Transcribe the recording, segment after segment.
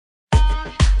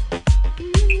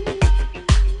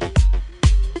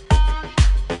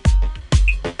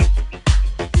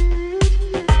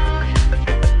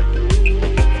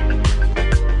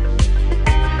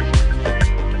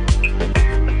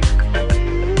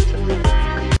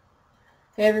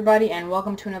Hey everybody, and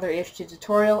welcome to another HT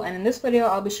tutorial, and in this video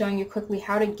I'll be showing you quickly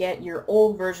how to get your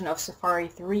old version of Safari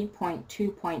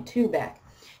 3.2.2 back.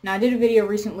 Now I did a video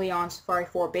recently on Safari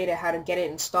 4 beta, how to get it,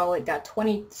 install it, got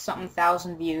 20-something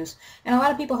thousand views, and a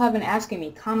lot of people have been asking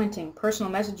me, commenting,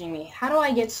 personal messaging me, how do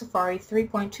I get Safari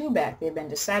 3.2 back? They've been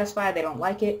dissatisfied, they don't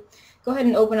like it. Go ahead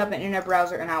and open up an internet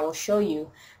browser and I will show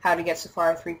you how to get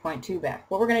Safari 3.2 back.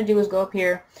 What we're going to do is go up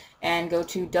here and go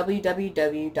to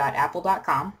www.apple.com,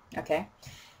 okay,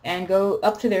 and go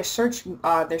up to their search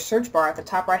bar at the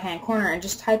top right hand corner and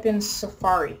just type in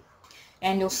Safari.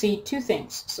 And you'll see two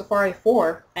things, Safari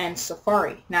 4 and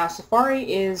Safari. Now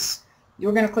Safari is,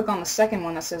 you're going to click on the second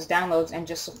one that says downloads and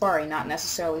just Safari, not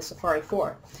necessarily Safari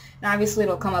 4. Now obviously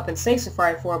it'll come up and say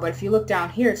Safari 4, but if you look down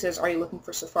here it says, are you looking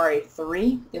for Safari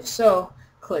 3? If so,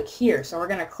 click here. So we're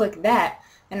going to click that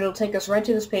and it'll take us right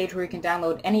to this page where you can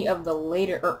download any of the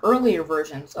later or earlier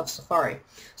versions of Safari.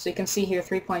 So you can see here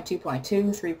 3.2.2,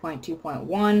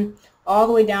 3.2.1, all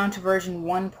the way down to version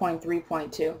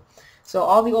 1.3.2. So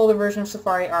all the older versions of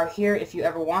Safari are here if you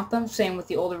ever want them. Same with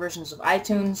the older versions of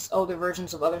iTunes, older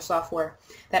versions of other software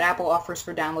that Apple offers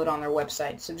for download on their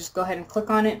website. So just go ahead and click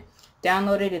on it,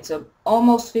 download it. It's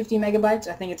almost 50 megabytes.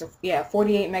 I think it's a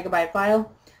 48 megabyte file.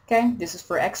 Okay, this is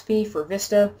for XP, for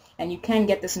Vista, and you can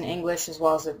get this in English as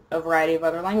well as a variety of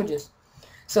other languages.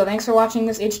 So thanks for watching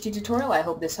this HT tutorial. I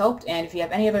hope this helped, and if you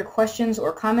have any other questions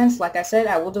or comments, like I said,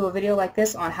 I will do a video like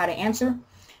this on how to answer,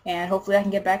 and hopefully I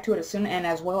can get back to it as soon and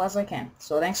as well as I can.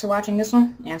 So thanks for watching this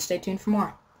one, and stay tuned for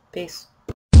more. Peace.